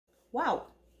Waouh!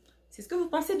 C'est ce que vous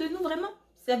pensez de nous vraiment?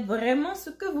 C'est vraiment ce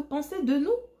que vous pensez de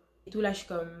nous? Et tout là, je suis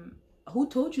comme, who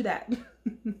told you that?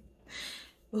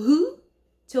 Who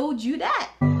told you that?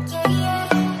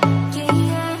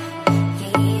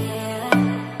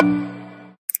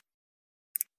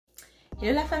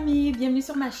 Hello la famille, bienvenue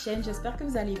sur ma chaîne, j'espère que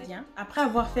vous allez bien. Après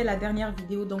avoir fait la dernière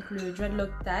vidéo, donc le dreadlock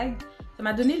tag, ça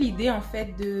m'a donné l'idée en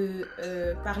fait de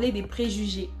parler des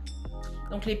préjugés.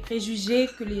 Donc les préjugés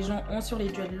que les gens ont sur les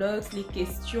dreadlocks, les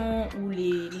questions ou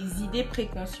les idées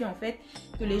préconçues en fait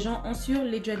que les gens ont sur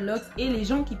les dreadlocks et les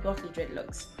gens qui portent les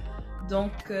dreadlocks.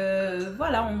 Donc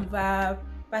voilà, on va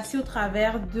passer au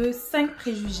travers de 5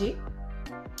 préjugés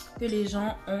que les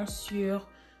gens ont sur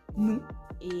nous.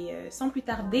 Et sans plus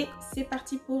tarder, c'est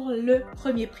parti pour le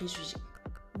premier préjugé.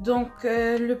 Donc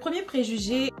le premier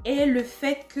préjugé est le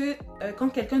fait que quand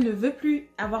quelqu'un ne veut plus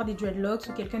avoir des dreadlocks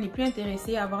ou quelqu'un n'est plus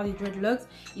intéressé à avoir des dreadlocks,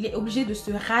 il est obligé de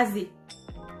se raser.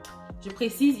 Je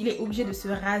précise, il est obligé de se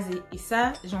raser. Et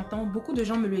ça, j'entends beaucoup de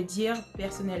gens me le dire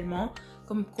personnellement.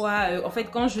 Comme quoi, en fait,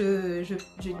 quand je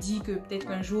dis que peut-être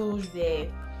qu'un jour je vais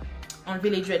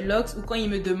enlever les dreadlocks, ou quand ils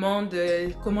me demandent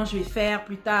comment je vais faire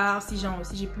plus tard, si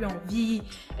j'ai plus envie,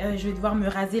 je vais devoir me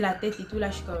raser la tête et tout, là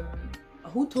je suis comme,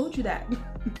 who told you that?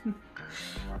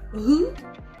 Who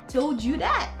told you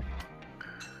that?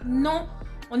 Non,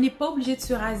 on n'est pas obligé de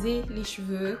se raser les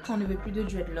cheveux quand on ne veut plus de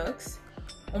dreadlocks.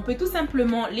 On peut tout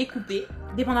simplement les couper,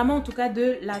 dépendamment en tout cas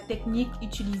de la technique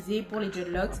utilisée pour les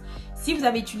dreadlocks. Si vous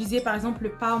avez utilisé par exemple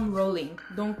le palm rolling,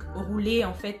 donc rouler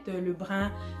en fait le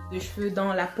brin de cheveux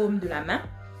dans la paume de la main,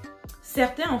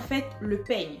 certains en fait le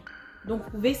peignent. Donc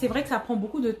vous pouvez, c'est vrai que ça prend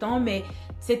beaucoup de temps, mais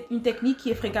c'est une technique qui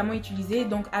est fréquemment utilisée.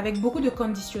 Donc avec beaucoup de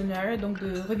conditionneurs, donc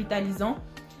de revitalisants,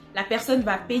 la personne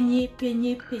va peigner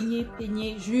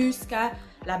jusqu'à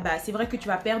la base. C'est vrai que tu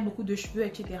vas perdre beaucoup de cheveux,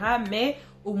 etc. Mais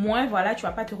au moins, voilà, tu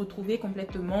vas pas te retrouver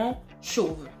complètement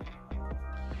chauve.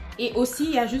 Et aussi,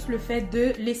 il y a juste le fait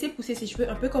de laisser pousser ses cheveux,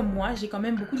 un peu comme moi. J'ai quand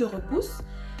même beaucoup de repousse.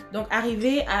 Donc,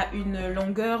 arriver à une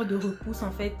longueur de repousse,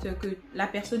 en fait, que la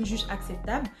personne juge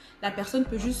acceptable, la personne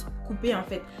peut juste couper, en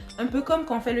fait. Un peu comme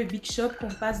quand on fait le big shop, qu'on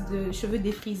passe de cheveux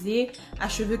défrisés à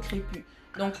cheveux crépus.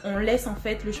 Donc, on laisse en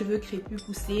fait le cheveu crépus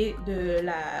pousser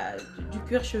du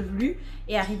cuir chevelu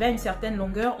et arriver à une certaine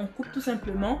longueur, on coupe tout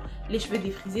simplement les cheveux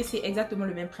défrisés. C'est exactement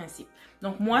le même principe.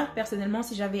 Donc, moi, personnellement,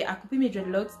 si j'avais à couper mes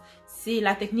dreadlocks, c'est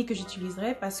la technique que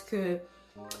j'utiliserais parce que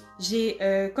j'ai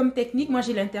comme technique, moi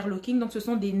j'ai l'interlocking, donc ce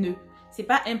sont des nœuds. C'est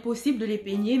pas impossible de les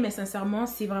peigner, mais sincèrement,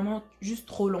 c'est vraiment juste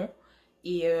trop long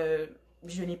et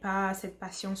je n'ai pas cette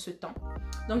patience, ce temps.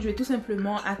 Donc, je vais tout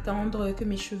simplement attendre que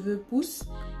mes cheveux poussent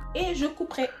et je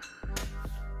couperai.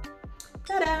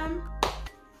 Tadam!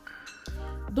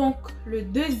 Donc, le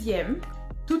deuxième,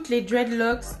 toutes les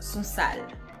dreadlocks sont sales.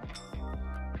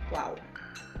 Waouh!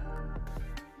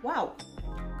 Waouh!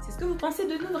 C'est ce que vous pensez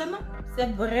de nous vraiment?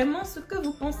 C'est vraiment ce que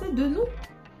vous pensez de nous?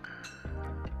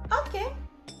 Ok.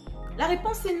 La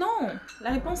réponse est non.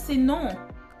 La réponse est non.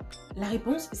 La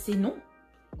réponse c'est non.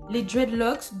 Les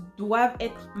dreadlocks doivent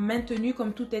être maintenus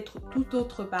comme tout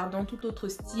autre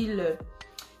style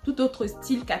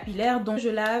capillaire. Donc je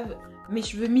lave mes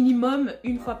cheveux minimum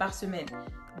une fois par semaine.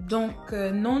 Donc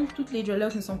non, toutes les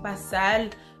dreadlocks ne sont pas sales.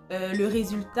 Le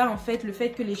résultat en fait, le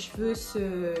fait que les cheveux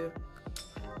se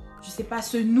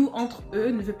nouent entre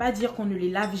eux ne veut pas dire qu'on ne les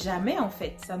lave jamais en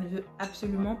fait. Ça ne veut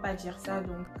absolument pas dire ça.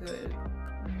 Donc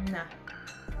non.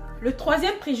 Le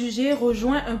troisième préjugé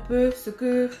rejoint un peu ce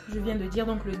que je viens de dire.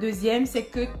 Donc le deuxième, c'est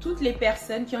que toutes les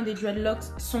personnes qui ont des dreadlocks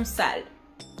sont sales.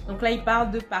 Donc là, ils parlent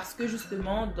de parce que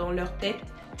justement, dans leur tête,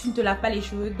 tu ne te laves pas les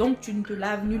cheveux, donc tu ne te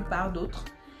laves nulle part d'autre.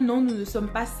 Non, nous ne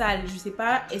sommes pas sales. Je sais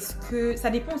pas, est-ce que... Ça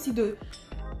dépend aussi de...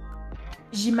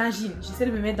 J'imagine, j'essaie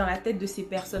de me mettre dans la tête de ces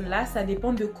personnes-là. Ça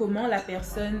dépend de comment la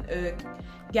personne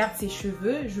garde ses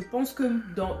cheveux. Je pense que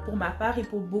pour ma part et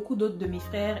pour beaucoup d'autres de mes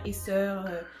frères et sœurs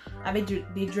avec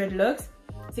des dreadlocks,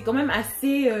 c'est quand même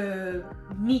assez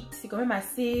neat, c'est quand même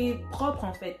assez propre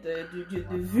en fait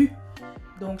de vue.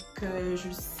 Donc je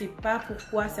ne sais pas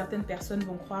pourquoi certaines personnes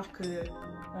vont croire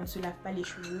qu'on ne se lave pas les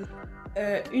cheveux.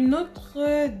 Un autre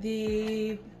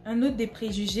des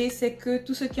préjugés, c'est que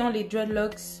tous ceux qui ont les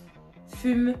dreadlocks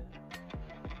fument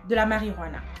de la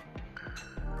marijuana.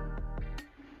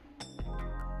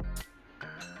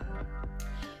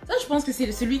 Ça, je pense que c'est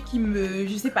celui qui me...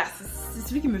 Je sais pas, c'est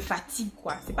celui qui me fatigue,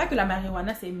 quoi. C'est pas que la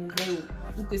marijuana, c'est mauvais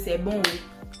ou que c'est bon.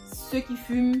 Ceux qui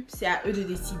fument, c'est à eux de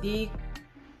décider.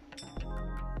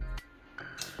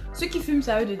 Ceux qui fument,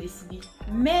 c'est à eux de décider.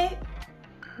 Mais,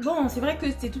 bon, c'est vrai que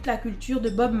c'est toute la culture de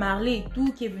Bob Marley et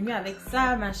tout qui est venu avec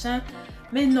ça, machin.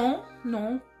 Mais non,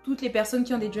 non. Toutes les personnes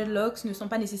qui ont des dreadlocks ne sont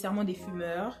pas nécessairement des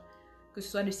fumeurs. que ce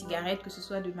soit de cigarettes, que ce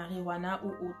soit de marijuana ou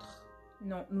autre.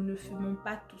 Non, nous ne fumons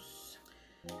pas tous.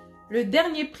 Le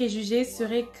dernier préjugé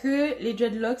serait que les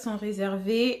dreadlocks sont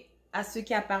réservés à ceux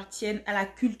qui appartiennent à la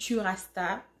culture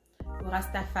Rasta ou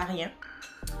Rastafariens.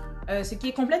 Ce qui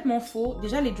est complètement faux.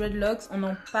 Déjà, les dreadlocks, on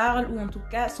en parle, ou en tout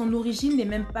cas, son origine n'est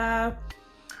même pas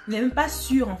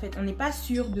sûre en fait. On n'est pas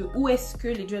sûr de où est-ce que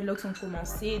les dreadlocks ont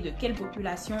commencé, de quelle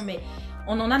population, mais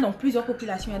on en a dans plusieurs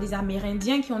populations. Il y a des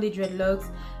Amérindiens qui ont des dreadlocks.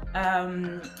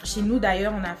 Chez nous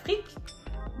d'ailleurs en Afrique,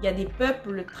 il y a des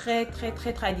peuples très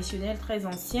traditionnels, très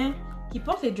anciens qui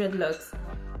portent les dreadlocks.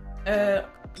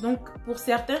 Donc pour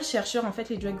certains chercheurs, en fait,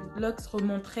 les dreadlocks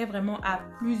remonteraient vraiment à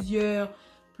plusieurs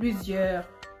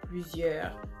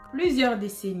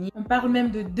décennies. On parle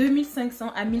même de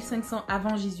 2500 à 1500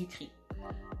 avant Jésus-Christ.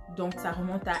 Donc ça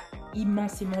remonte à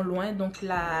immensément loin. Donc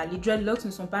les dreadlocks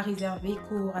ne sont pas réservés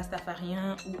qu'aux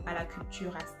Rastafariens ou à la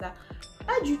culture Rasta.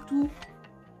 Pas du tout.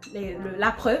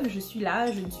 La preuve, je suis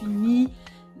là, je ne suis ni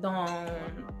dans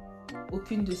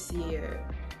aucune de ces...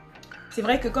 C'est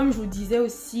vrai que comme je vous disais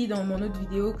aussi dans mon autre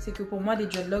vidéo, c'est que pour moi des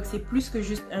dreadlocks c'est plus que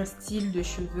juste un style de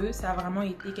cheveux. Ça a vraiment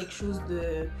été quelque chose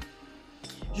de...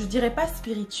 Je dirais pas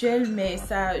spirituel, mais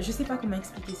ça, je sais pas comment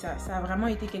expliquer ça. Ça a vraiment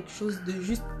été quelque chose de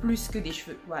juste plus que des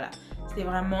cheveux. Voilà. C'était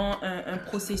vraiment un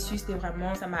processus, c'était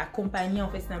vraiment, ça m'a accompagné en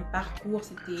fait, c'est un parcours,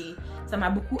 ça m'a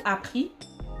beaucoup appris.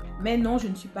 Mais non, je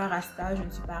ne suis pas Rasta, je ne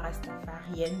suis pas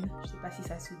Rastafarienne. Je sais pas si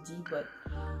ça se dit, but...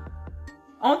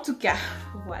 En tout cas,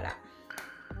 voilà.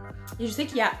 Et je sais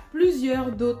qu'il y a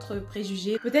plusieurs d'autres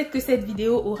préjugés. Peut-être que cette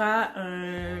vidéo aura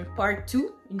un part 2,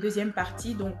 une deuxième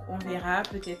partie. Donc on verra.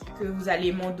 Peut-être que vous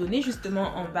allez m'en donner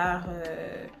justement en barre,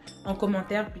 en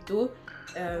commentaire plutôt.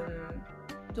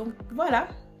 Donc voilà.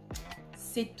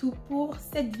 C'est tout pour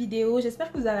cette vidéo.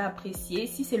 J'espère que vous avez apprécié.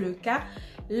 Si c'est le cas,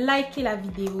 likez la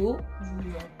vidéo. Je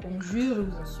vous en conjure, je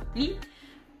vous en supplie.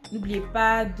 N'oubliez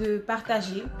pas de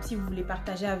partager si vous voulez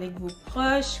partager avec vos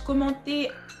proches. Commentez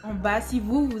en bas si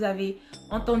vous avez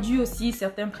entendu aussi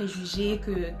certains préjugés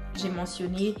que j'ai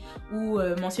mentionnés. Ou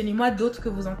mentionnez-moi d'autres que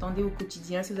vous entendez au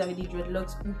quotidien, si vous avez des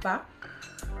dreadlocks ou pas.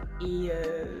 Et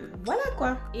voilà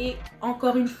quoi. Et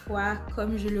encore une fois,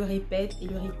 comme je le répète et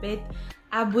le répète,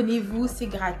 abonnez-vous, c'est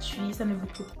gratuit. Ça ne vous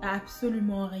coûte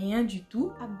absolument rien du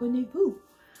tout. Abonnez-vous.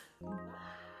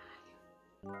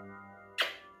 Bye.